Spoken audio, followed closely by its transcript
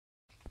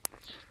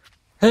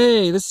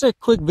Hey, this is a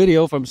quick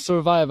video from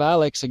Survive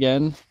Alex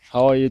again.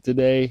 How are you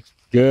today?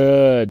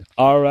 Good.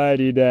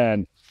 Alrighty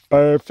then.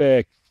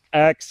 Perfect.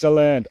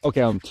 Excellent.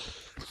 Okay,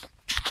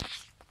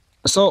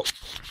 so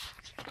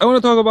I want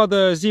to talk about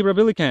the zebra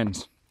billy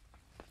cans.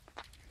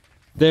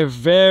 They're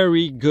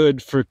very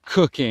good for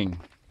cooking.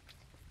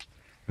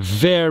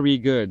 Very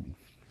good.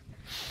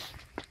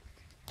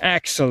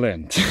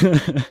 Excellent.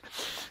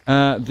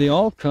 They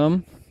all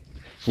come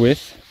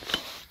with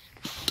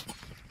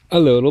a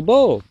little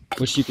bowl,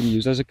 which you can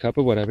use as a cup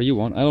or whatever you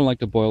want. I don't like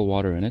to boil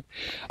water in it.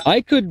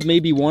 I could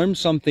maybe warm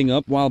something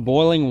up while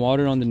boiling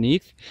water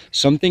underneath,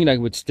 something that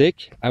would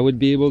stick. I would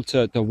be able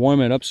to warm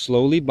it up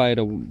slowly by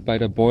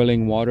the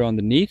boiling water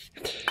underneath.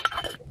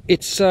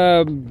 It's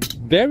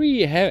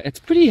it's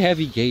pretty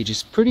heavy gauge.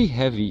 It's pretty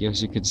heavy,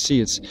 as you can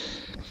see.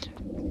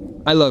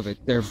 I love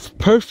it. They're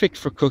perfect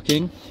for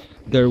cooking.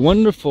 They're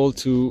wonderful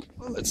to,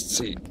 let's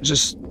see,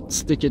 just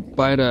stick it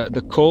by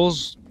the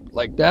coals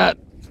like that.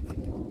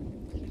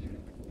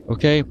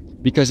 Okay,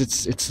 because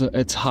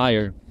it's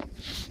higher.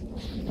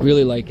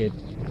 Really like it.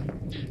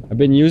 I've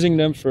been using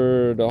them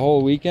for the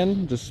whole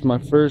weekend. This is my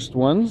first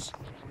ones.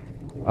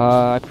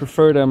 I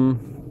prefer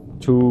them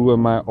to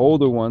my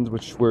older ones,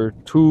 which were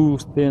too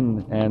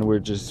thin and were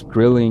just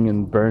grilling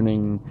and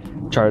burning,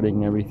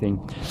 charring everything.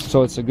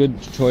 So it's a good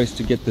choice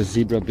to get the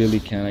zebra billy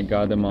can. I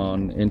got them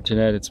on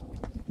internet. It's,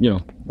 you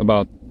know,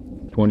 about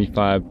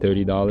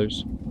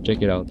 $25–30.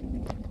 Check it out.